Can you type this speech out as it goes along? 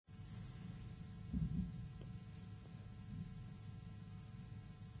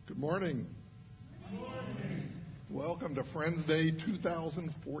Morning. Welcome to Friends Day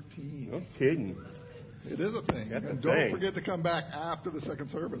 2014. No kidding. It is a thing. That's and a don't thing. forget to come back after the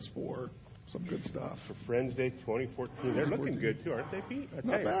second service for some good stuff. For Friends Day 2014. They're looking good, too, aren't they, Pete?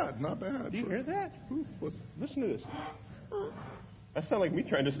 Not bad. Do you hear that? Ooh, What's- listen to this. That sounds like me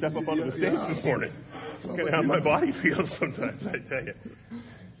trying to step up onto the stage Yeah. this morning. Sounds Look at like how you. my body feels sometimes, I tell you.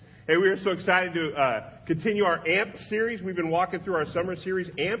 Hey, we are so excited to continue our AMP series. We've been walking through our summer series,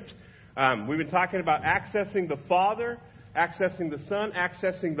 AMPed. We've been talking about accessing the Father, accessing the Son,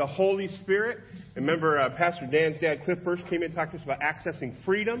 accessing the Holy Spirit. And remember, Pastor Dan's dad, Cliff, first came in and talked to us about accessing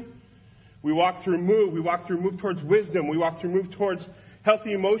freedom. We walked through move. We walked through move towards wisdom. We walked through move towards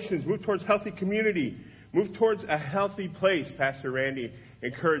healthy emotions, move towards healthy community, move towards a healthy place. Pastor Randy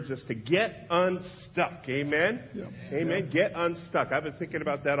encouraged us to get unstuck. Amen? Yeah. Amen. Yeah. Get unstuck. I've been thinking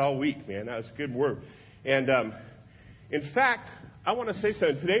about that all week, man. That was a good word. And in fact, I want to say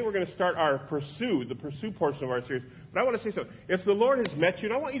something. Today we're going to start our the pursue portion of our series. But I want to say something. If the Lord has met you,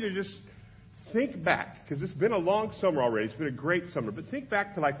 and I want you to just think back, because it's been a long summer already. It's been a great summer. But think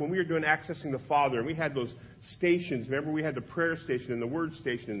back to like when we were doing Accessing the Father, and we had those stations. Remember, we had the prayer station and the word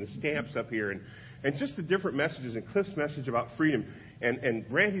station and the stamps up here, and just the different messages, and Cliff's message about freedom, and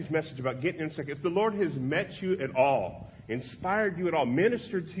Randy's message about getting in. If the Lord has met you at all, inspired you at all,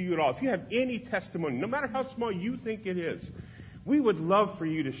 ministered to you at all, if you have any testimony, no matter how small you think it is, we would love for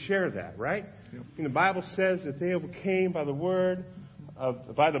you to share that, right? Yep. And the Bible says that they overcame by the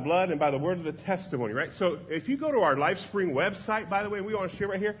by the blood and by the word of the testimony, right? So if you go to our LifeSpring website, by the way, we want to share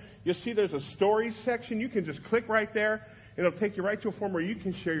right here, you'll see there's a stories section. You can just click right there. It'll take you right to a form where you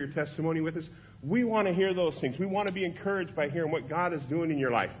can share your testimony with us. We want to hear those things. We want to be encouraged by hearing what God is doing in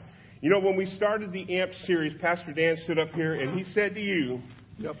your life. You know, when we started the AMP series, Pastor Dan stood up here and he said to you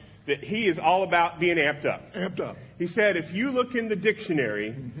Yep. that he is all about being amped up. Amped up. He said, if you look in the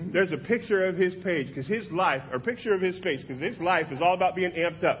dictionary, there's a picture of his page, because his life, or picture of his face, because his life is all about being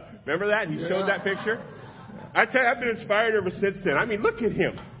amped up. Remember that? He showed that picture. I tell you, I've been inspired ever since then. I mean, look at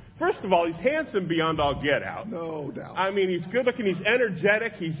him. First of all, he's handsome beyond all get out. No doubt. I mean, he's good looking, he's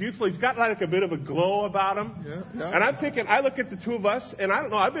energetic, he's youthful, he's got like a bit of a glow about him. Yeah. And I'm thinking, I look at the two of us, and I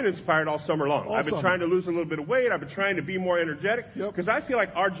don't know, I've been inspired all summer long. All I've been summer. trying to lose a little bit of weight, I've been trying to be more energetic, Yep. because I feel like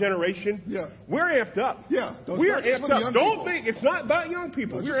our generation, we're amped up. Yeah. We are It's not just for amped the up. young Don't people. think, it's not about young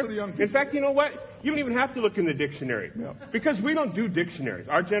people. No, it's just for the young people. In fact, you know what? You don't even have to look in the dictionary. Yep. Because we don't do dictionaries.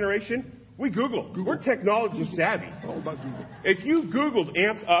 Our generation, we Google. We're technology savvy. All about Google. If you Googled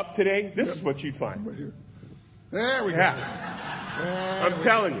amped up today, this is what you'd find. Right here. There we go. Yeah. I'm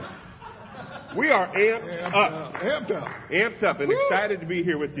telling you. We are amped up. Amped up. Amped up and excited to be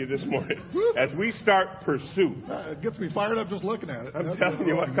here with you this morning Woo. as we start Pursue. It gets me fired up just looking at it. I'm telling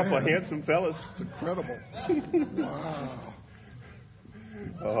you, what a couple of handsome fellas. It's incredible. Wow.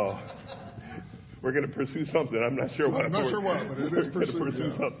 Oh. We're going to pursue something. I'm not sure what. I'm not sure what, but it is We're going to pursue, pursue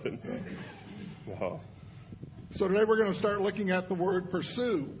yeah. something. Oh. So today we're going to start looking at the word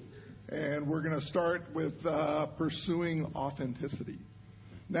pursue. And we're going to start with pursuing authenticity.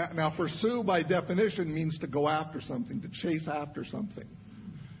 Now, pursue by definition means to go after something, to chase after something.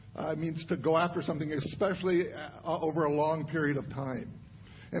 It means to go after something, especially over a long period of time.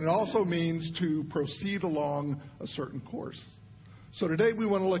 And it also means to proceed along a certain course. So today we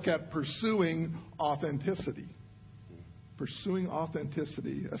want to look at pursuing authenticity. Pursuing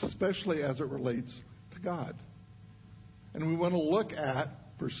authenticity, especially as it relates to God. And we want to look at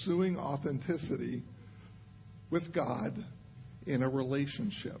pursuing authenticity with God in a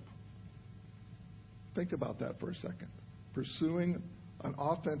relationship. Think about that for a second. Pursuing an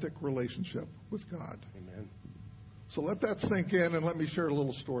authentic relationship with God. Amen. So let that sink in and let me share a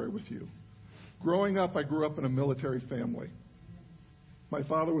little story with you. Growing up, I grew up in a military family. My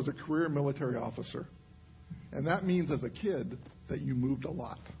father was a career military officer. And that means as a kid that you moved a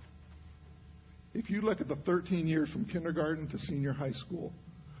lot. If you look at the 13 years from kindergarten to senior high school,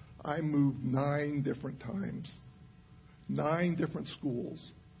 I moved 9 different times. 9 different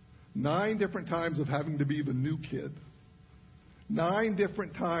schools. 9 different times of having to be the new kid. 9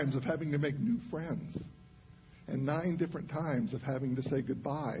 different times of having to make new friends. And 9 different times of having to say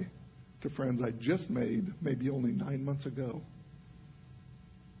goodbye to friends I just made maybe only 9 months ago.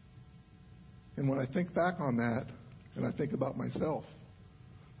 And when I think back on that, and I think about myself,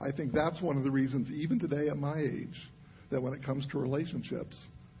 I think that's one of the reasons, even today at my age, that when it comes to relationships,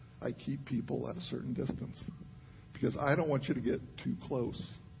 I keep people at a certain distance. Because I don't want you to get too close.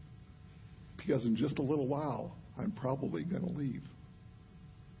 Because in just a little while, I'm probably going to leave.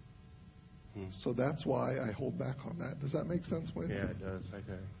 So that's why I hold back on that. Does that make sense, Wayne? Yeah, it does.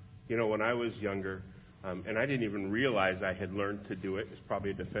 Okay. You know, when I was younger, And I didn't even realize I had learned to do it. It's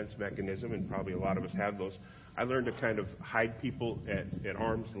probably a defense mechanism, and probably a lot of us have those. I learned to kind of hide people at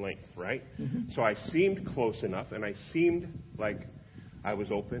arm's length, right? Mm-hmm. So I seemed close enough, and I seemed like I was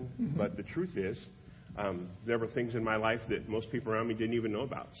open. Mm-hmm. But the truth is, there were things in my life that most people around me didn't even know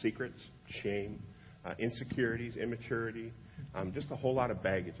about. Secrets, shame, insecurities, immaturity, just a whole lot of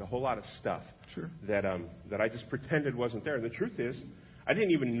baggage, a whole lot of stuff that I just pretended wasn't there. And the truth is, I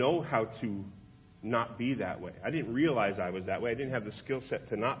didn't even know how to not be that way. I didn't realize I was that way. I didn't have the skill set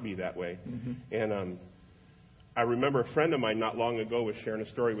to not be that way. Mm-hmm. And I remember a friend of mine not long ago was sharing a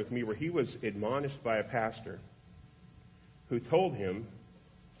story with me where he was admonished by a pastor who told him,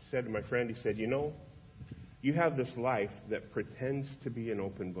 said to my friend, he said, you know, you have this life that pretends to be an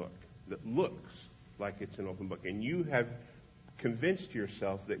open book, that looks like it's an open book, and you have convinced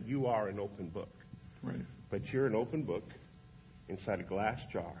yourself that you are an open book. Right. But you're an open book inside a glass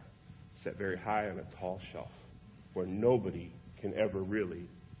jar set very high on a tall shelf where nobody can ever really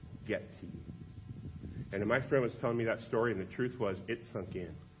get to you. And my friend was telling me that story, and the truth was, it sunk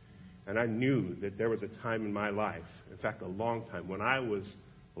in. And I knew that there was a time in my life, in fact, a long time, when I was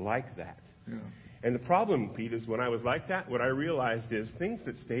like that. Yeah. And the problem, Pete, is when I was like that, what I realized is things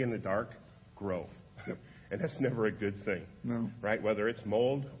that stay in the dark grow. Yep. And that's never a good thing. No. Right? Whether it's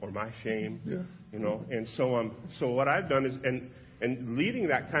mold or my shame, you know. And so what I've done is, and leading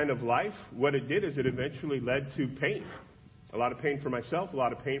that kind of life, what it did is it eventually led to pain. A lot of pain for myself, a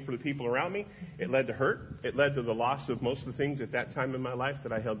lot of pain for the people around me. It led to hurt. It led to the loss of most of the things at that time in my life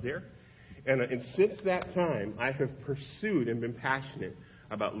that I held dear. And since that time, I have pursued and been passionate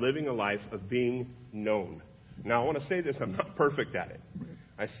about living a life of being known. Now, I want to say this, I'm not perfect at it.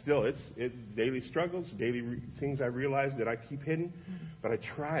 It's daily struggles, daily things I realize that I keep hidden, but I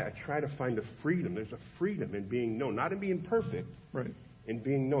try to find a freedom. There's a freedom in being known, not in being perfect, right? In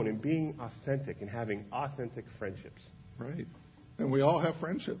being known, in being authentic, and having authentic friendships. Right. And we all have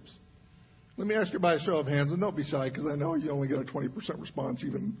friendships. Let me ask you by a show of hands, and don't be shy, because I know you only get a 20% response,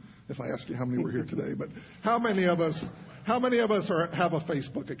 even if I ask you how many were here today. But how many of us have a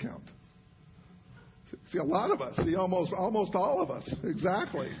Facebook account? See, a lot of us. See, almost all of us.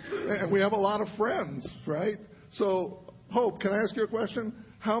 Exactly. And we have a lot of friends, right? So, Hope, can I ask you a question?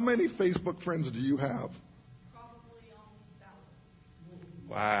 How many Facebook friends do you have? Probably almost 1,000.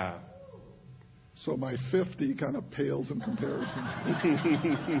 Wow. So my 50 kind of pales in comparison.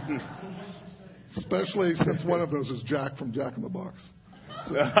 Especially since one of those is Jack from Jack in the Box.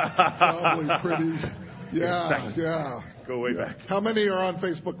 So probably pretty. Yeah. Go way back. How many are on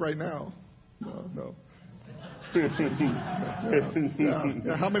Facebook right now? No. Yeah.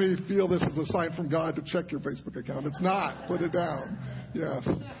 How many feel this is a sign from God to check your Facebook account? It's not. Put it down. Yes.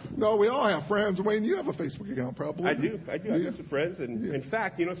 No, we all have friends. Wayne, you have a Facebook account, probably. I do. I have some friends, and in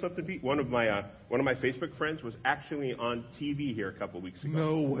fact, you know something, Pete? One of my Facebook friends was actually on TV here a couple of weeks ago.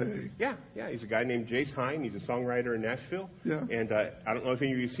 No way. Yeah. He's a guy named Jace Hine. He's a songwriter in Nashville. Yeah. And I don't know if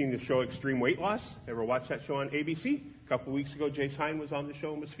any of you have seen the show Extreme Weight Loss. Ever watched that show on ABC? A couple of weeks ago, Jace Hine was on the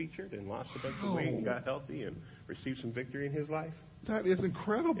show and was featured and lost a bunch of weight and got healthy and received some victory in his life. That is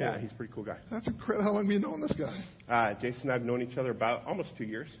incredible. Yeah, he's a pretty cool guy. That's incredible. How long have you known this guy? Jason and I have known each other about almost 2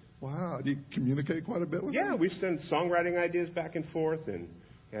 years. Wow. Do you communicate quite a bit with him? Yeah, we send songwriting ideas back and forth and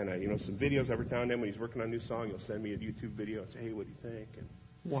some videos every now and then. When he's working on a new song, he'll send me a YouTube video and say, hey, what do you think? And,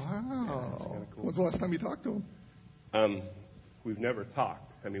 wow. It's kind of cool. When's the last time you talked to him? We've never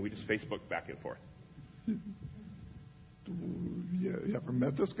talked. I mean, we just Facebook back and forth. You ever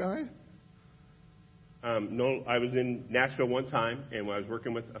met this guy? No, I was in Nashville one time, and I was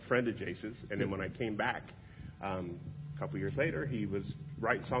working with a friend of Jace's, and then when I came back, a couple years later, he was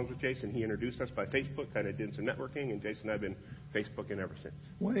writing songs with Jason. He introduced us by Facebook, kind of did some networking, and Jason and I have been Facebooking ever since.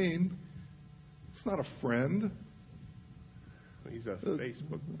 Wayne, it's not a friend. He's a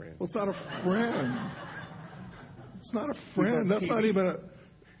Facebook friend. Well, it's not a friend. It's not a friend. That's not even a...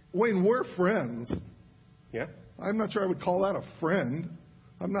 Wayne, we're friends. Yeah? I'm not sure I would call that a friend.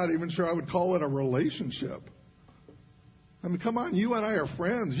 I'm not even sure I would call it a relationship. I mean, come on, you and I are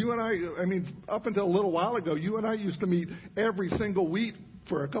friends. You and I mean, up until a little while ago, you and I used to meet every single week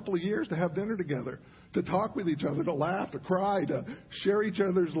for a couple of years to have dinner together, to talk with each other, to laugh, to cry, to share each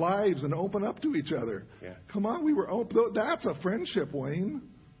other's lives and open up to each other. Yeah. Come on, we were open. That's a friendship, Wayne.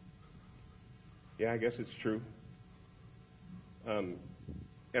 Yeah, I guess it's true. And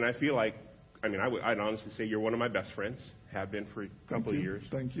I feel like, I'd honestly say you're one of my best friends. Have been for a couple of years.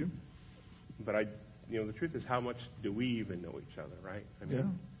 Thank you. But the truth is, how much do we even know each other, right?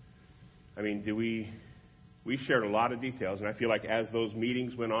 We shared a lot of details, and I feel like as those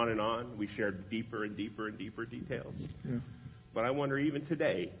meetings went on, we shared deeper and deeper and deeper details. Yeah. But I wonder, even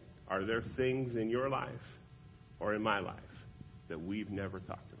today, Are there things in your life or in my life that we've never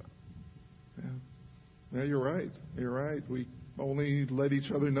talked about? Yeah, you're right. You're right. We only let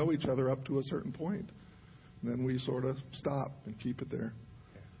each other know each other up to a certain point. And then we sort of stop and keep it there.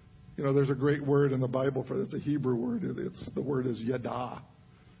 You know, there's a great word in the Bible for this. It's a Hebrew word. The word is yada.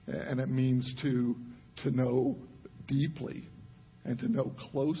 And it means to know deeply and to know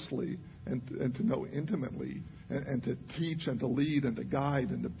closely and to know intimately and to teach and to lead and to guide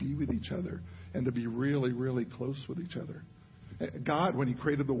and to be with each other and to be really, really close with each other. God, when he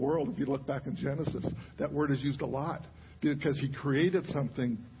created the world, if you look back in Genesis, that word is used a lot because he created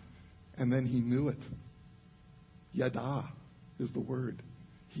something and then he knew it. Yada is the word.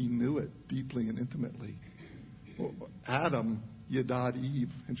 He knew it deeply and intimately. Well, Adam yada'd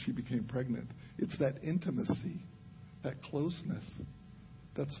Eve and she became pregnant. It's that intimacy, that closeness.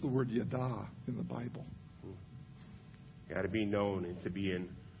 That's the word yada in the Bible. Got to be known and to be in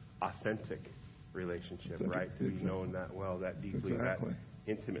authentic relationship, right? To be known that well, that deeply, that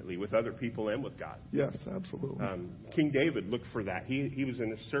intimately with other people and with God. Yes, absolutely. King David looked for that. He was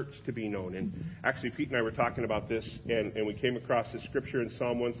in a search to be known. And actually, Pete and I were talking about this, and we came across this scripture in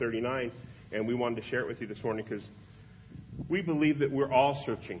Psalm 139, and we wanted to share it with you this morning because we believe that we're all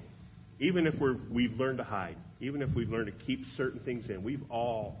searching. Even if we've learned to hide, even if we've learned to keep certain things in, we've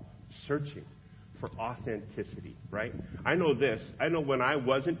all searching for authenticity, right? I know this. I know when I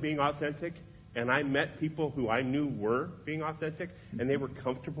wasn't being authentic, and I met people who I knew were being authentic, and they were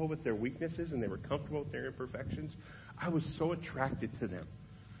comfortable with their weaknesses, and they were comfortable with their imperfections, I was so attracted to them.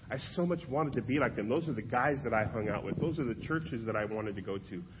 I so much wanted to be like them. Those are the guys that I hung out with. Those are the churches that I wanted to go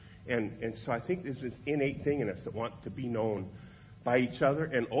to. And so I think there's this innate thing in us that want to be known by each other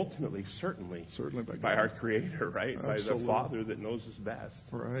and ultimately, certainly by our Creator, right? Absolutely. By the Father that knows us best.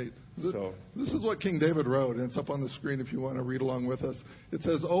 Right. So this is what King David wrote, and it's up on the screen if you want to read along with us. It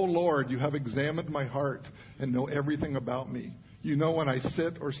says, "O Lord, you have examined my heart and know everything about me. You know when I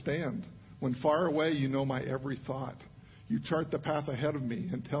sit or stand. When far away, you know my every thought. You chart the path ahead of me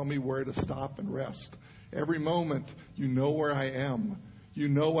and tell me where to stop and rest. Every moment, you know where I am. You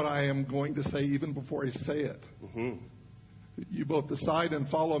know what I am going to say even before I say it. Mm-hmm. You both decide and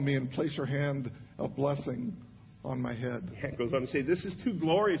follow me and place your hand of blessing on my head." Yeah, it goes on to say, this is too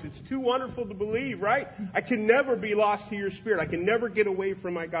glorious. It's too wonderful to believe, right? I can never be lost to your spirit. I can never get away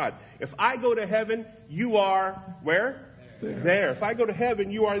from my God. If I go to heaven, you are where? There. If I go to heaven,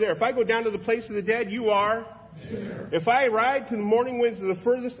 you are there. If I go down to the place of the dead, you are there. If I ride to the morning winds of the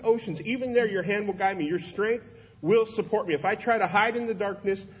furthest oceans, even there your hand will guide me. Your strength will support me. If I try to hide in the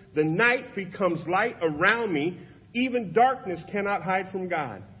darkness, the night becomes light around me. Even darkness cannot hide from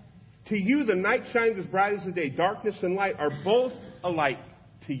God. To you, the night shines as bright as the day. Darkness and light are both alike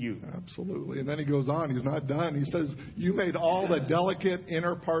to you. Absolutely. And then he goes on. He's not done. He says, "You made all the delicate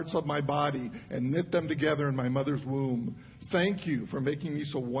inner parts of my body and knit them together in my mother's womb. Thank you for making me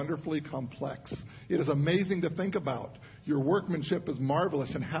so wonderfully complex. It is amazing to think about. Your workmanship is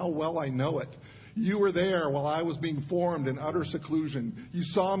marvelous, and how well I know it. You were there while I was being formed in utter seclusion. You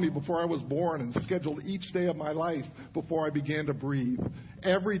saw me before I was born and scheduled each day of my life before I began to breathe.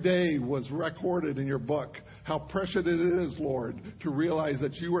 Every day was recorded in your book. How precious it is, Lord, to realize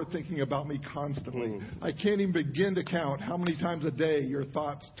that you are thinking about me constantly. I can't even begin to count how many times a day your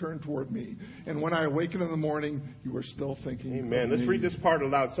thoughts turn toward me. And when I awaken in the morning, you are still thinking Amen. of Let's me." read this part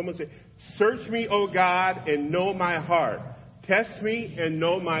aloud. Someone say, "Search me, O God, and know my heart. Test me and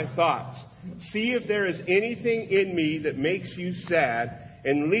know my thoughts. See if there is anything in me that makes you sad,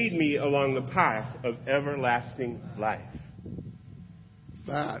 and lead me along the path of everlasting life."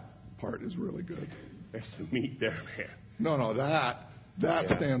 That part is really good. There's some meat there, man. No, that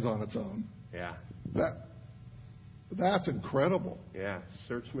stands on its own. Yeah. That's incredible. Yeah.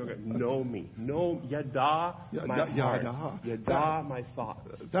 Search me, O God. Know me. Know yada my heart. Yada my thoughts.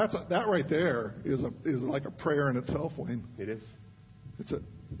 That right there is like a prayer in itself, Wayne. It is.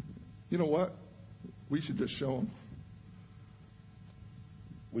 You know what? We should just show them.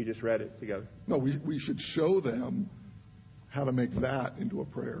 We just read it together. No, we should show them how to make that into a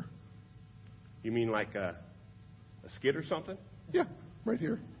prayer. You mean like a skit or something? Yeah, right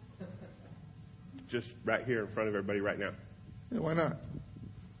here. Just right here in front of everybody right now. Yeah, why not?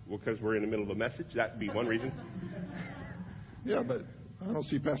 Well, because we're in the middle of a message. That'd be one reason. Yeah, but I don't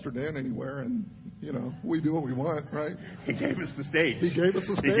see Pastor Dan anywhere, and, we do what we want, right? He gave us the stage. He gave us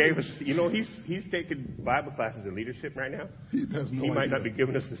the stage. He gave us, he's taking Bible classes in leadership right now. He has no idea. He might not be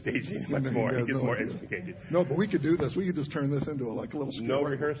giving us the stage much more. He gets more educated. No, but we could do this. We could just turn this into a little skit. No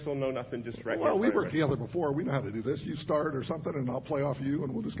rehearsal, no nothing, just right. Well, we've worked together before. We know how to do this. You start or something, and I'll play off you,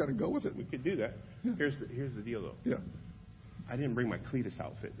 and we'll just kind of go with it. We could do that. Yeah. Here's the deal, though. Yeah. I didn't bring my Cletus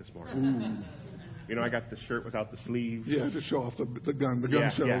outfit this morning. You know, I got the shirt without the sleeves. Yeah, to show off the gun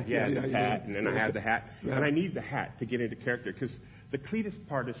show. Yeah, the hat, and then I had the hat. Yeah. And I need the hat to get into character because the Cletus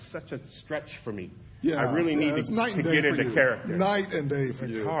part is such a stretch for me. Yeah, I really need to get into character. Night and day for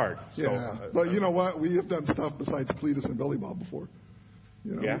you. It's hard. Yeah, so, but you know what? We have done stuff besides Cletus and Billy Bob before.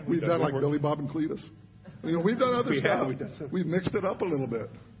 You know, we've done like Billy Bob and Cletus. You know, we've done other stuff. We've mixed it up a little bit.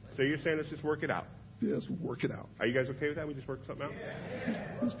 So you're saying let's just work it out? Yes, work it out. Are you guys okay with that? We just work something out?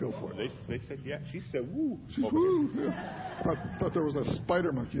 Let's go for it. They said, yeah. She said, woo. She's woo. Yeah. Thought there was a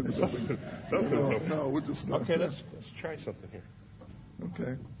spider monkey in the building. No, we'll just... Okay, let's try something here.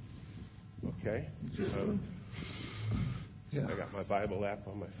 Okay. Yeah. I got my Bible app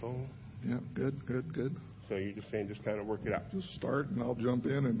on my phone. Yeah, good. So you're just saying just kind of work it out? Just start, and I'll jump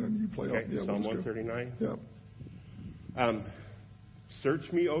in, and then you play off. Yeah, Psalm 139? Yeah.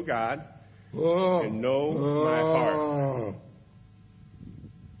 Search me, O God, and know my heart.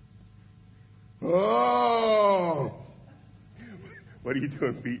 What are you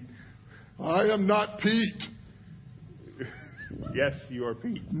doing, Pete? I am not Pete. Yes, you are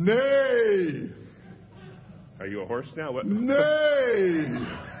Pete. Nay. Are you a horse now? What? Nay.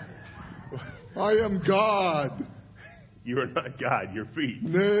 I am God. You are not God. You're Pete.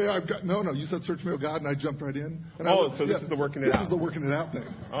 Nay, I've got... No, you said search me, O God, and I jumped right in. And so this is the working it out. This is the working it out thing.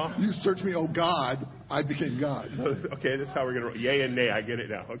 Oh. You search me, O God, I became God. Okay, this is how we're going to... Yay and nay, I get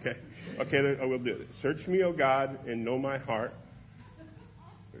it now. Okay, I will do it. Search me, O God, and know my heart.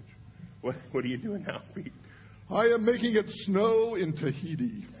 What are you doing now, Pete? I am making it snow in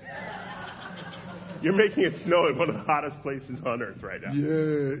Tahiti. You're making it snow in one of the hottest places on earth right now.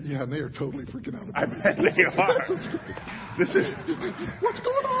 Yeah, and they are totally freaking out about it. I bet they are. What's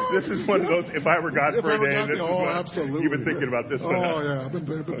going on? This is one of those, if I were God for a day, absolutely. You've been thinking about this one. Oh, yeah, I've been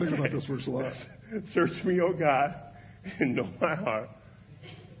thinking about this verse a lot. Search me, O God, and know my heart.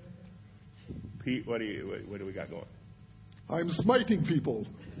 Pete, what do we got going? I'm smiting people.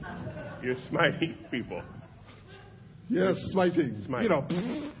 You're smiting people. Yes, smiting. You know,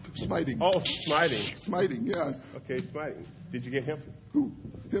 smiting. Oh, smiting. Smiting, yeah. Okay, smiting. Did you get him? Who?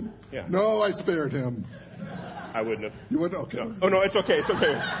 Him? Yeah. No, I spared him. I wouldn't have. You wouldn't? Okay. No. Oh, no, it's okay. It's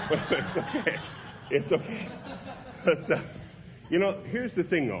okay. It's okay. But, you know, here's the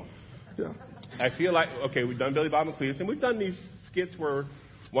thing, though. Yeah. I feel like, okay, we've done Billy Bob and Cletus, and we've done these skits where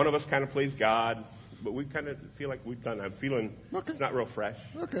one of us kind of plays God, but we kind of feel like we've done. I'm feeling it's not real fresh.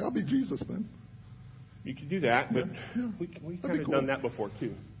 Okay, I'll be Jesus then. You can do that, but we kind of done that before,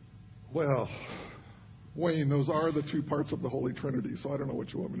 too. Well, Wayne, those are the two parts of the Holy Trinity, so I don't know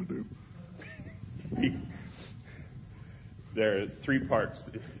what you want me to do. There are three parts.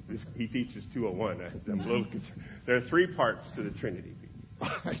 He teaches 201. I'm a little concerned. There are three parts to the Trinity.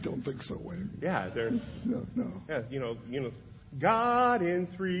 I don't think so, Wayne. Yeah, there's... No. Yeah, you know, God in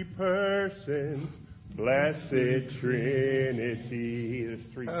three persons, blessed Trinity. There's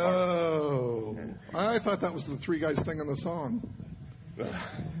three parts. Oh, I thought that was the three guys singing the song.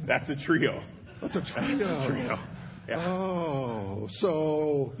 That's a trio. That's a trio. That's a trio. Yeah. Oh,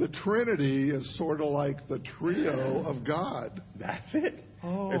 so the Trinity is sort of like the trio of God. That's it.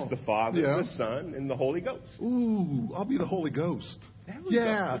 Oh, it's the Father, the Son, and the Holy Ghost. Ooh, I'll be the Holy Ghost.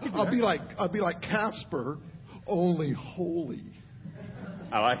 Yeah, I'll be like Casper, only holy.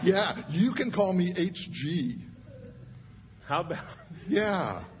 I like it. Yeah, you can call me HG. How about?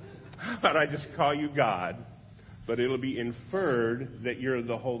 Yeah. How about I just call you God, but it'll be inferred that you're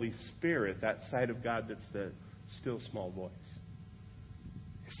the Holy Spirit, that side of God that's the still small voice.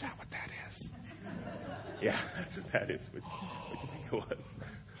 Is that what that is? Yeah, that's what that is. What do you think it was?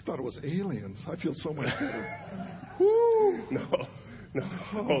 I thought it was aliens. I feel so much better. Woo! No,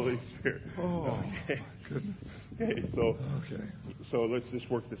 Holy Spirit. Oh, okay. Goodness. Okay, so let's just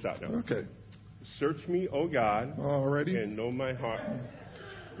work this out now. Okay. Search me, O God, already, and know my heart.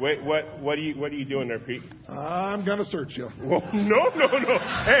 Wait, what are you doing there, Pete? I'm gonna search you. Well, no.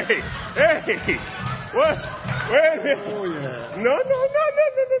 Hey! What? Wait a minute. Oh yeah. No.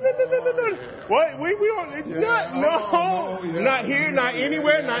 What? We don't. Yeah. Not here, not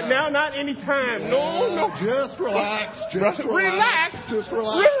anywhere, not now, not anytime. No. Just relax. Relax. Just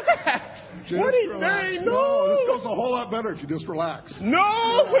relax. Just what are you relax. saying? No, this goes a whole lot better if you just relax.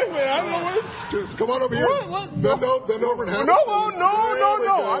 No, wait a minute. I don't know where. Just come on over here. What? Bend over and have No.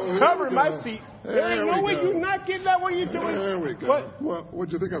 I'm covering my feet. There ain't no way go. you not get that. What are you doing? There we go.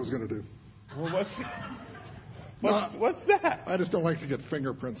 What'd you think I was going to do? Well, what's that? I just don't like to get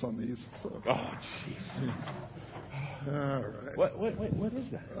fingerprints on these. So. Oh, jeez. All right. What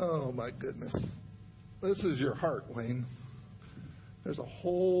is that? Oh, my goodness. This is your heart, Wayne. There's a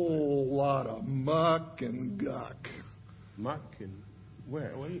whole lot of muck and guck Muck and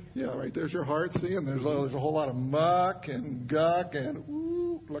where? What do you? Yeah, right there's your heart. See, and there's a whole lot of muck and guck and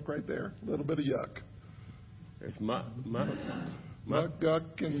look right there, a little bit of yuck. There's muck. Muck, guck,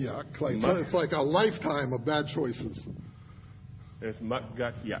 and yuck. Muck. It's like a lifetime of bad choices. There's muck,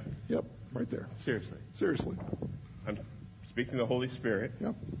 guck, yuck. Yep, right there. Seriously. I'm speaking the Holy Spirit.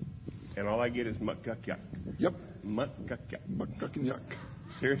 Yep. And all I get is muck, guck, yuck. Yep. Muck, guck, yuck. Muck, guck, and yuck.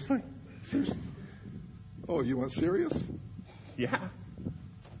 Seriously? Oh, you want serious? Yeah.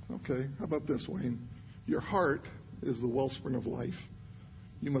 Okay. How about this, Wayne? Your heart is the wellspring of life.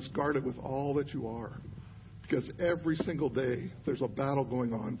 You must guard it with all that you are. Because every single day, there's a battle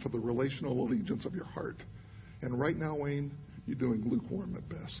going on for the relational allegiance of your heart. And right now, Wayne, you're doing lukewarm at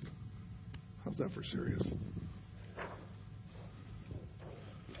best. How's that for serious?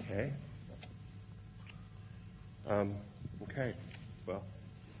 Okay. Okay. Well,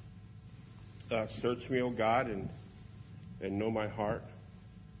 search me, O God, and know my heart.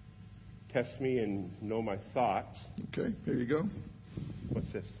 Test me and know my thoughts. Okay, here you go.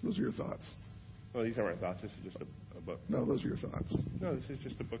 What's this? Those are your thoughts. No, these aren't my thoughts. This is just a book. No, those are your thoughts. No, this is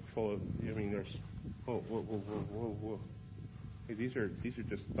just a book full of. I mean, there's. Whoa. Hey, these are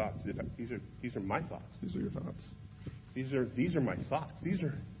just thoughts. These are my thoughts. These are your thoughts. These are my thoughts. These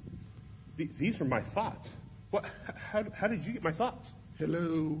are my thoughts. What? How did you get my thoughts?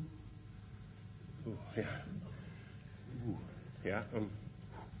 Hello. Ooh, yeah. Ooh, yeah.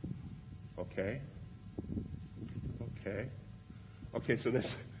 Okay. So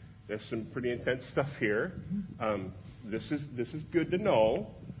there's some pretty intense stuff here. This is good to know,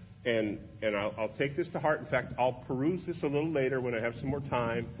 and I'll take this to heart. In fact, I'll peruse this a little later when I have some more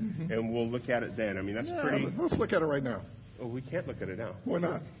time, and we'll look at it then. I mean, that's pretty. Let's look at it right now. Oh, we can't look at it now. Why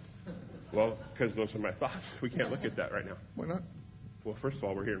not? Well, because those are my thoughts. We can't look at that right now. Why not? Well, first of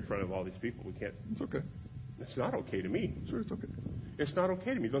all, we're here in front of all these people. We can't. It's okay. It's not okay to me. Sure, it's okay. It's not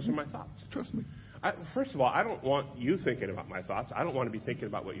okay to me. Those are my thoughts. Trust me. First of all, I don't want you thinking about my thoughts. I don't want to be thinking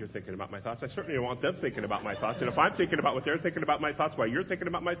about what you're thinking about my thoughts. I certainly don't want them thinking about my thoughts. And if I'm thinking about what they're thinking about my thoughts while you're thinking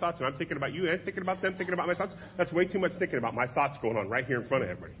about my thoughts and I'm thinking about you and thinking about them thinking about my thoughts, that's way too much thinking about my thoughts going on right here in front of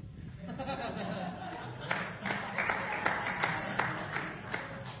everybody.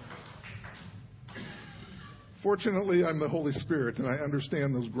 Fortunately, I'm the Holy Spirit, and I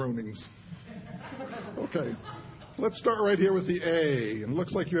understand those groanings. Okay. Let's start right here with the A. And it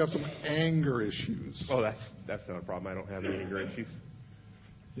looks like you have some anger issues. Oh, that's not a problem. I don't have any anger issues.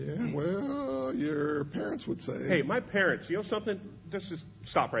 Yeah, well, your parents would say. Hey, my parents, you know something? Let's just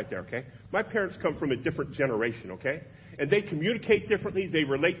stop right there, okay? My parents come from a different generation, okay? And they communicate differently, they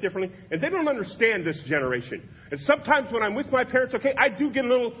relate differently, and they don't understand this generation. And sometimes when I'm with my parents, okay, I do get a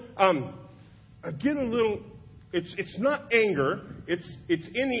little, it's not anger, it's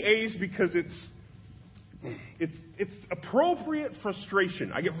in the A's because it's appropriate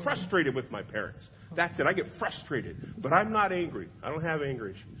frustration. I get frustrated with my parents. That's it. I get frustrated. But I'm not angry. I don't have anger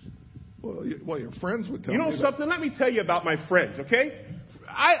issues. Well, your friends would tell you. You know something? Let me tell you about my friends, okay?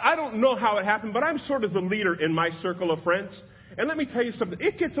 I don't know how it happened, but I'm sort of the leader in my circle of friends. And let me tell you something.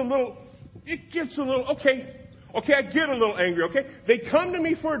 It gets a little, okay, I get a little angry, okay? They come to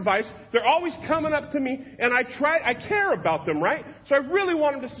me for advice. They're always coming up to me, and I care about them, right? So I really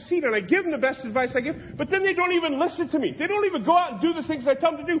want them to succeed, and I give them the best advice I give, but then they don't even listen to me. They don't even go out and do the things I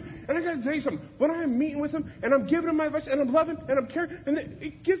tell them to do. And I got to tell you something. When I'm meeting with them, and I'm giving them my advice, and I'm loving, and I'm caring, and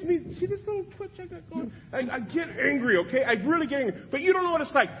it gives me, see this little twitch I got going? I get angry, okay? I really get angry. But you don't know what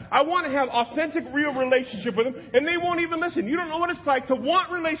it's like. I want to have authentic, real relationship with them, and they won't even listen. You don't know what it's like to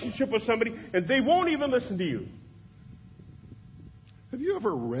want relationship with somebody, and they won't even listen to you. Have you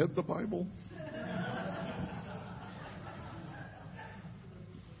ever read the Bible?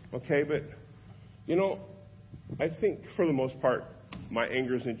 Okay, but, you know, I think for the most part, my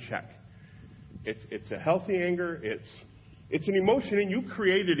anger's in check. It's a healthy anger. It's an emotion, and you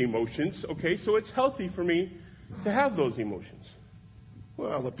created emotions, okay? So it's healthy for me to have those emotions.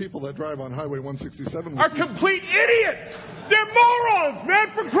 Well, the people that drive on Highway 167 are complete idiots. They're morons,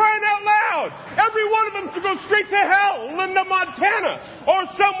 man, for crying out loud. Every one of them should go straight to hell, Linda, Montana, or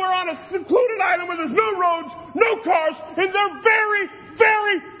somewhere on a secluded island where there's no roads, no cars, and they're very,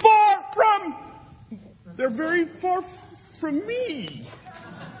 very far from me.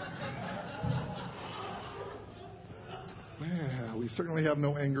 Well, we certainly have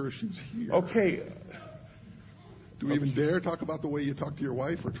no anger issues here. Okay. Do we even dare talk about the way you talk to your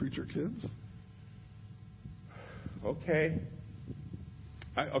wife or treat your kids? Okay.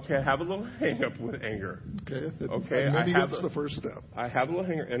 I have a little hang-up with anger. Okay. Maybe that's the first step. I have a little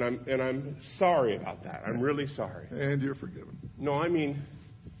hang-up, and I'm sorry about that. I'm really sorry. And you're forgiven. No, I mean,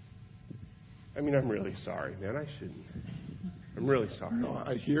 I'm really sorry, man. I shouldn't. I'm really sorry. No,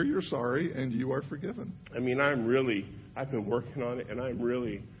 I hear you're sorry, and you are forgiven. I mean, I've been working on it, and I'm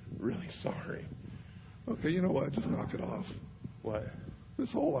really, really sorry. Okay, you know what? Just knock it off. What?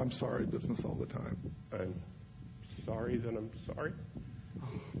 This whole I'm sorry business all the time. I'm sorry that I'm sorry?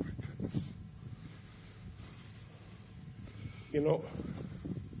 Oh, my goodness. You know,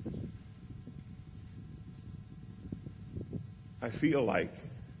 I feel like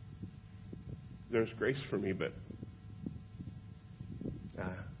there's grace for me, but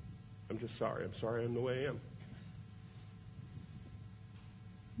I'm just sorry. I'm sorry I'm the way I am.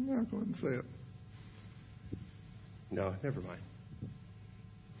 Yeah, go ahead and say it. No, never mind.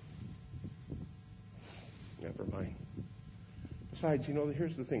 Never mind. Besides, you know,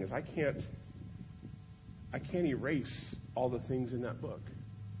 here's the thing: is I can't erase all the things in that book.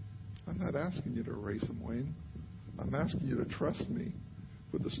 I'm not asking you to erase them, Wayne. I'm asking you to trust me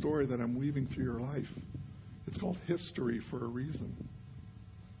with the story that I'm weaving through your life. It's called history for a reason.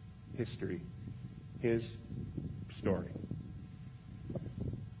 History. His story.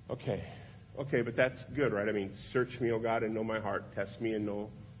 Okay, but that's good, right? I mean, search me, O God, and know my heart. Test me and know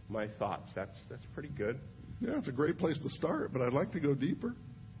my thoughts. That's pretty good. Yeah, it's a great place to start, but I'd like to go deeper.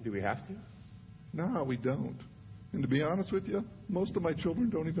 Do we have to? No, we don't. And to be honest with you, most of my children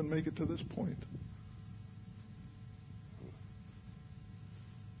don't even make it to this point.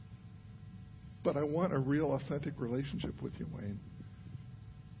 But I want a real, authentic relationship with you, Wayne.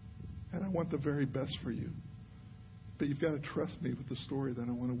 And I want the very best for you. But you've got to trust me with the story that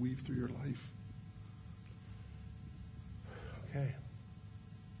I want to weave through your life. Okay.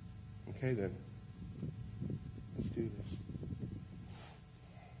 Okay, then. Let's do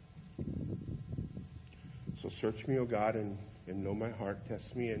this. So search me, O God, and know my heart.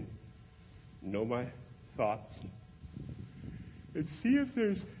 Test me and know my thoughts. And see if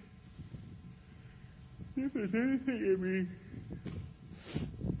there's anything in me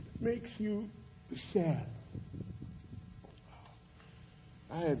that makes you sad.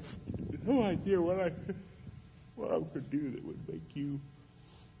 I have no idea what I could do that would make you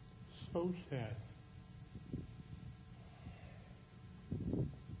so sad.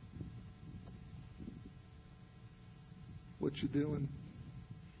 What you doing?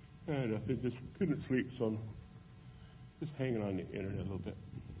 Nothing. Just couldn't sleep, so I'm just hanging on the internet a little bit.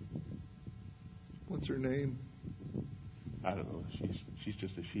 What's her name? I don't know. She's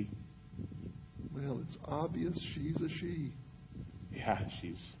just a she. Well, it's obvious she's a she. Yeah,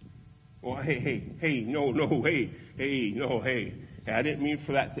 she's. Well, hey, no, hey. I didn't mean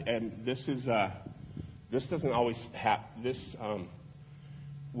for that. This doesn't always happen.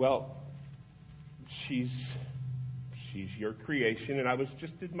 Well, she's your creation, and I was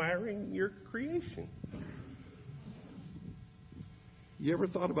just admiring your creation. You ever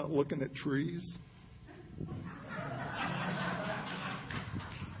thought about looking at trees?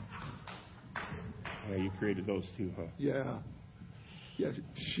 Yeah, you created those too, huh? Yeah.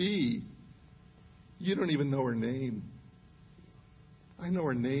 You don't even know her name. I know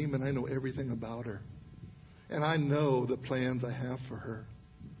her name, and I know everything about her. And I know the plans I have for her.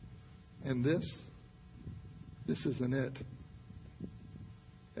 And this isn't it.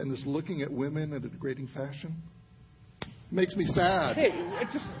 And this looking at women in a degrading fashion makes me sad. Hey,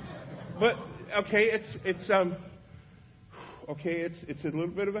 it's a little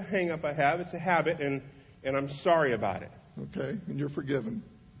bit of a hang-up I have. It's a habit, and I'm sorry about it. Okay, and you're forgiven.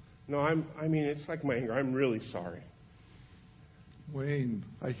 No, I mean, it's like my anger. I'm really sorry. Wayne,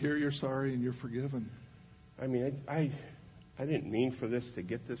 I hear you're sorry and you're forgiven. I mean, I didn't mean for this to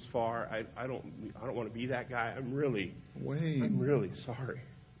get this far. I don't want to be that guy. Wayne, I'm really sorry.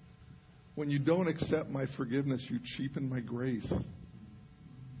 When you don't accept my forgiveness, you cheapen my grace.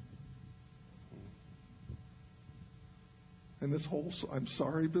 And this whole I'm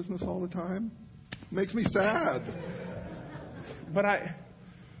sorry business all the time makes me sad. But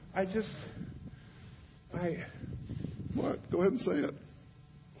What? Go ahead and say it.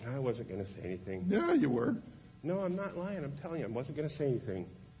 I wasn't going to say anything. Yeah, you were. No, I'm not lying. I'm telling you, I wasn't going to say anything.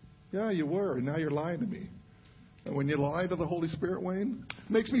 Yeah, you were, and now you're lying to me. And when you lie to the Holy Spirit, Wayne, it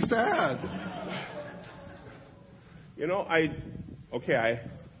makes me sad. You know,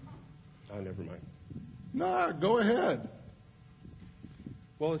 never mind. Nah, go ahead.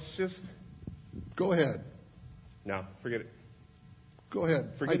 Well, it's just... Go ahead. No, forget it. Go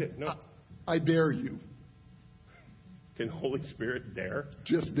ahead. Forget it. No. I dare you. Can the Holy Spirit dare?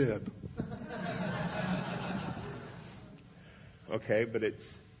 Just did. Okay, but it's...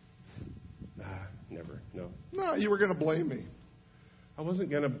 never. No. No, you were going to blame me. I wasn't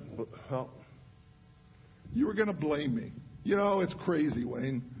going to... Well... You were going to blame me. You know, it's crazy,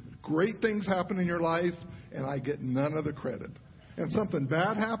 Wayne. Great things happen in your life, and I get none of the credit. And something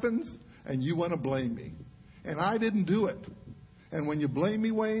bad happens, and you want to blame me. And I didn't do it. And when you blame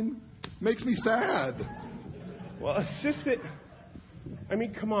me, Wayne, it makes me sad. Well, it's just that, I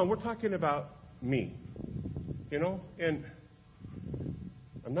mean, come on, we're talking about me, you know, and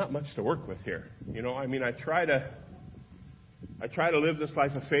I'm not much to work with here. You know, I mean, I try to live this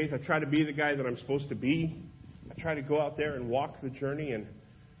life of faith. I try to be the guy that I'm supposed to be. I try to go out there and walk the journey, and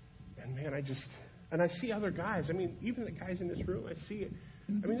man, I see other guys. I mean, even the guys in this room, I see it.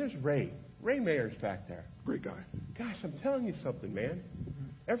 I mean, there's Ray Mayer's back there. Great guy. Gosh, I'm telling you something, man.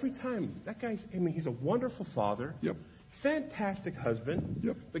 Every time, that guy's, I mean, he's a wonderful father. Yep. Fantastic husband.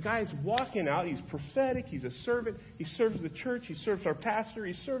 Yep. The guy's walking out. He's prophetic. He's a servant. He serves the church. He serves our pastor.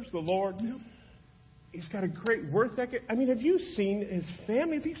 He serves the Lord. Yep. He's got a great work ethic. I mean, have you seen his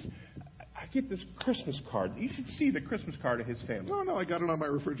family? I get this Christmas card. You should see the Christmas card of his family. No, I got it on my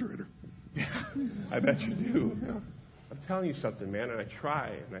refrigerator. I bet you do. Yeah. I'm telling you something, man, and I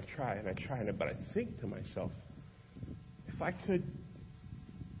try, but I think to myself, if I could,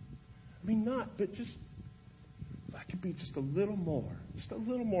 I mean, not, but just, if I could be just a little more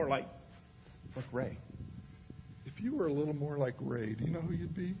like Ray. If you were a little more like Ray, do you know who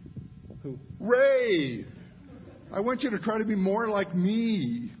you'd be? Who? Ray! I want you to try to be more like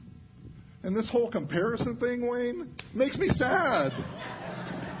me. And this whole comparison thing, Wayne, makes me sad.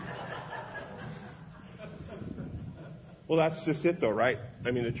 Well, that's just it, though, right?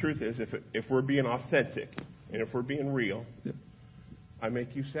 I mean, the truth is, if we're being authentic and if we're being real, Yeah. I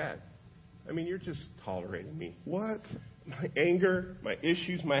make you sad. I mean, you're just tolerating me. What? My anger, my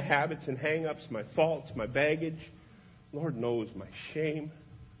issues, my habits and hang-ups, my faults, my baggage, Lord knows, my shame.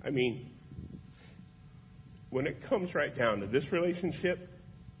 I mean, when it comes right down to this relationship,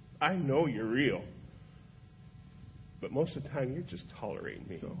 I know you're real. But most of the time, you're just tolerating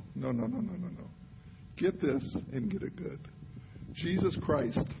me. No. Get this and get it good. Jesus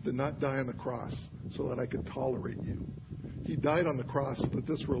Christ did not die on the cross so that I could tolerate you. He died on the cross so that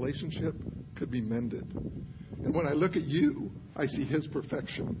this relationship could be mended. And when I look at you, I see His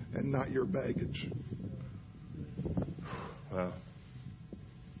perfection and not your baggage. Wow.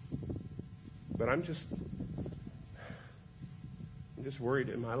 But I'm just worried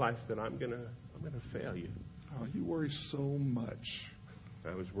in my life that I'm gonna fail you. Oh, you worry so much.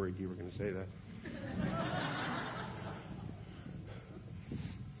 I was worried you were going to say that.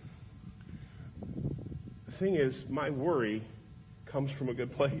 The thing is, my worry comes from a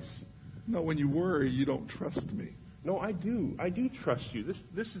good place. No, when you worry, you don't trust me. No, I do. I do trust you.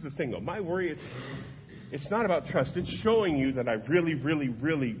 This is the thing, though. My worry, it's not about trust. It's showing you that I really, really,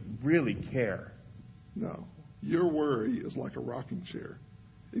 really, really care. No, your worry is like a rocking chair.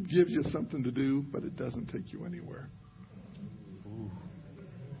 It gives you something to do, but it doesn't take you anywhere. Ooh.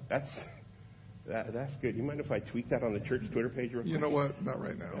 That's good. You mind if I tweet that on the church Twitter page real quick? You know what? Not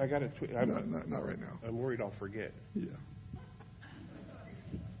right now. I got to tweet. Not right now. I'm worried I'll forget. Yeah.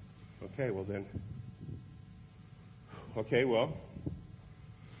 Okay, well then.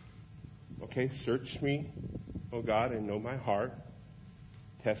 Okay, search me, oh God, and know my heart.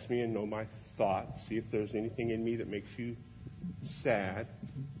 Test me and know my thoughts. See if there's anything in me that makes you sad.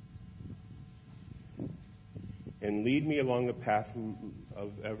 And lead me along the path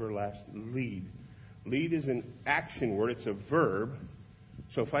of everlasting. Lead is an action word. It's a verb.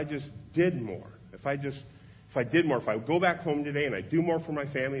 So if I just did more, if I go back home today and I do more for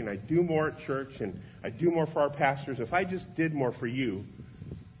my family and I do more at church and I do more for our pastors, if I just did more for you,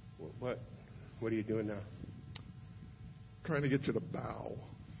 what are you doing now? Trying to get you to bow.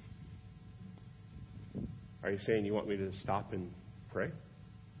 Are you saying you want me to stop and pray?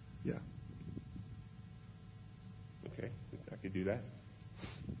 Yeah. Okay, I could do that.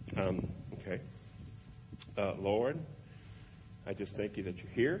 Okay. Lord, I just thank you that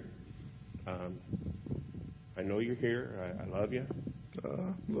you're here. I know you're here. I love you.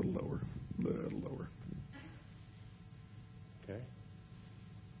 A little lower. Okay.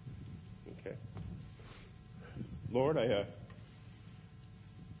 Lord, I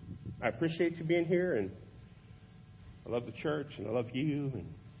appreciate you being here, and I love the church, and I love you,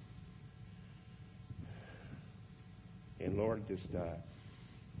 and Lord, just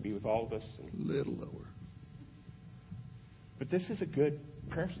be with all of us. Little lower. But this is a good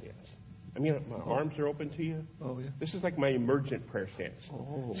prayer stance. I mean, my arms are open to you. Oh, yeah. This is like my emergent prayer stance.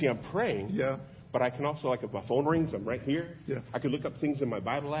 Oh. See, I'm praying. Yeah. But I can also, like, if my phone rings, I'm right here. Yeah. I could look up things in my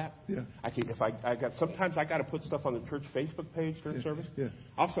Bible app. Yeah. Sometimes I got to put stuff on the church Facebook page during service. Yeah.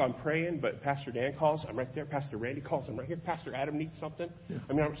 Also, I'm praying, but Pastor Dan calls, I'm right there. Pastor Randy calls, I'm right here. Pastor Adam needs something. Yeah.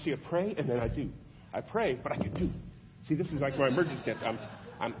 I mean, I pray, and then I do. I pray, but I can do. See, this is like my emergency stance.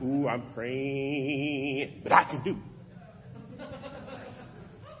 I'm praying, but I can do.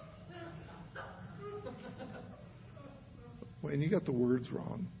 Wayne, you got the words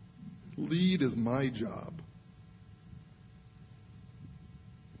wrong. Lead is my job.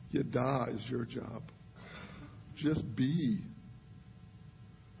 Yada is your job. Just be.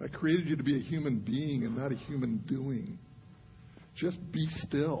 I created you to be a human being and not a human doing. Just be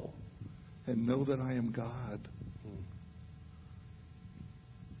still and know that I am God.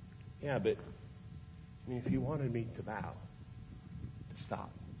 Yeah, but I mean, if you wanted me to bow, to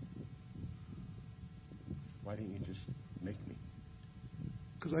stop, why didn't you just make me?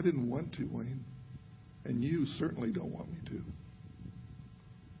 Because I didn't want to, Wayne. And you certainly don't want me to.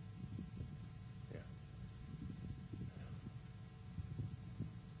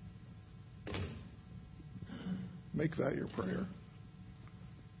 Make that your prayer.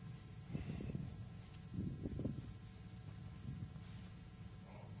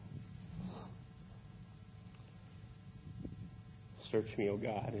 Search me, O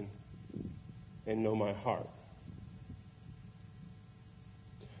God, and know my heart.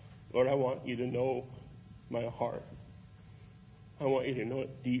 Lord, I want you to know my heart. I want you to know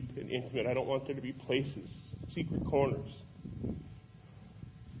it deep and intimate. I don't want there to be places, secret corners.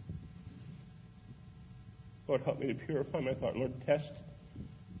 Lord, help me to purify my thought. Lord, test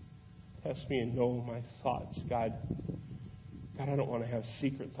me and know my thoughts. God, I don't want to have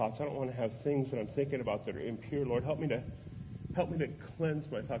secret thoughts. I don't want to have things that I'm thinking about that are impure. Lord, help me to cleanse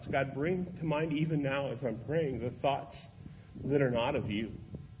my thoughts. God, bring to mind even now as I'm praying the thoughts that are not of you.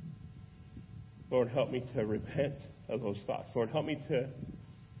 Lord, help me to repent of those thoughts. Lord, help me to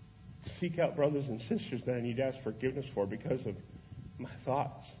seek out brothers and sisters that I need to ask forgiveness for because of my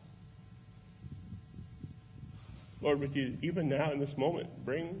thoughts. Lord, would you, even now in this moment,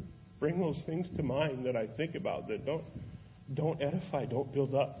 bring those things to mind that I think about that don't edify, don't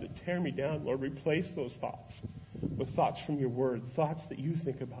build up, that tear me down. Lord, replace those thoughts with thoughts from your word, thoughts that you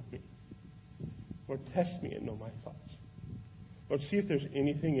think about me. Lord, test me and know my thoughts. Lord, see if there's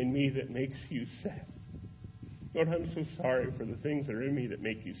anything in me that makes you sad. Lord, I'm so sorry for the things that are in me that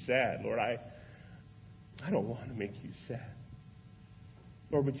make you sad. Lord, I don't want to make you sad.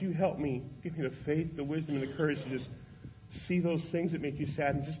 Lord, would you help me, give me the faith, the wisdom, and the courage to just see those things that make you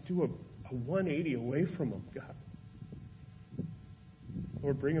sad and just do a 180 away from them, God.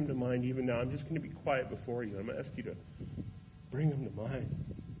 Lord, bring them to mind even now. I'm just going to be quiet before you. I'm going to ask you to bring them to mind.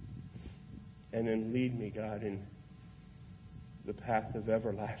 And then lead me, God, in the path of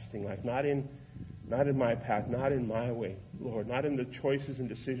everlasting life. Not in my path, not in my way, Lord. Not in the choices and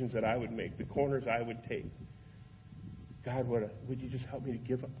decisions that I would make, the corners I would take. God, would you just help me to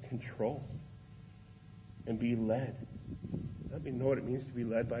give up control and be led? Let me know what it means to be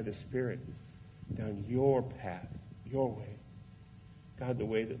led by the Spirit down your path, your way. God, the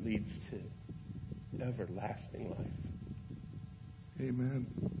way that leads to everlasting life. Amen.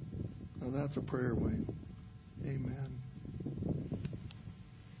 Now that's a prayer, Wayne. Amen.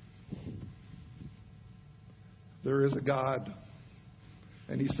 There is a God,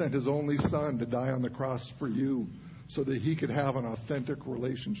 and He sent His only Son to die on the cross for you so that He could have an authentic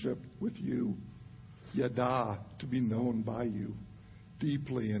relationship with you. Yada, to be known by you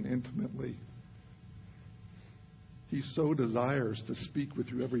deeply and intimately. He so desires to speak with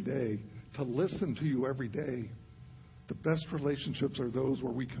you every day, to listen to you every day. The best relationships are those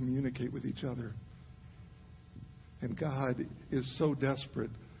where we communicate with each other. And God is so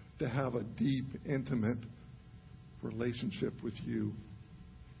desperate to have a deep, intimate relationship with you.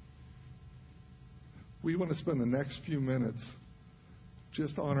 We want to spend the next few minutes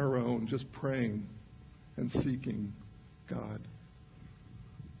just on our own, just praying and seeking God.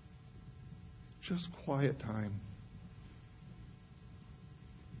 Just quiet time.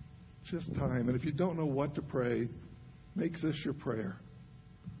 Just time. And if you don't know what to pray, make this your prayer.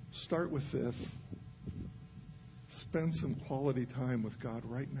 Start with this. Spend some quality time with God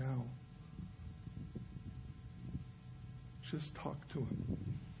right now. Just talk to Him.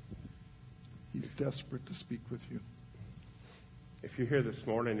 He's desperate to speak with you. If you're here this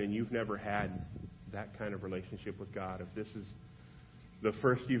morning and you've never had that kind of relationship with God, if this is the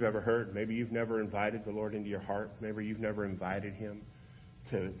first you've ever heard, maybe you've never invited the Lord into your heart, maybe you've never invited Him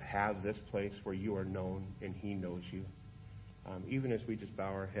to have this place where you are known and He knows you. Even as we just bow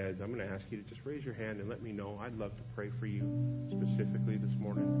our heads, I'm going to ask you to just raise your hand and let me know. I'd love to pray for you specifically this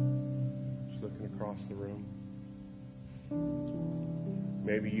morning. Just looking across the room.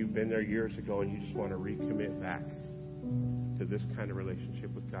 Maybe you've been there years ago and you just want to recommit back to this kind of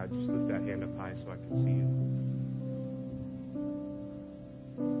relationship with God. Just lift that hand up high so I can see you.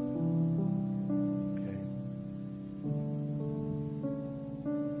 Okay.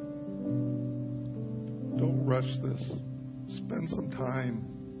 rush this. Spend some time.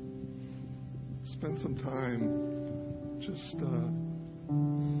 Spend some time just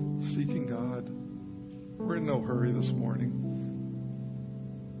seeking God. We're in no hurry this morning.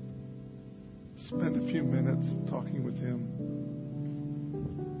 Spend a few minutes talking with Him.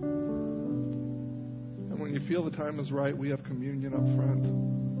 And when you feel the time is right, we have communion up front.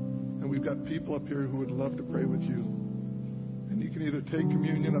 And we've got people up here who would love to pray with you. And you can either take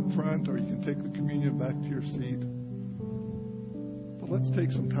communion up front or you can take the communion back to your seat. But let's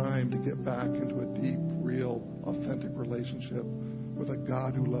take some time to get back into a deep, real, authentic relationship with a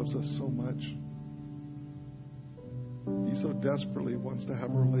God who loves us so much. He so desperately wants to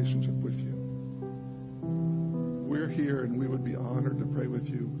have a relationship with you. We're here and we would be honored to pray with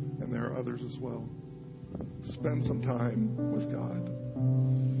you, and there are others as well. Spend some time with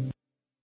God.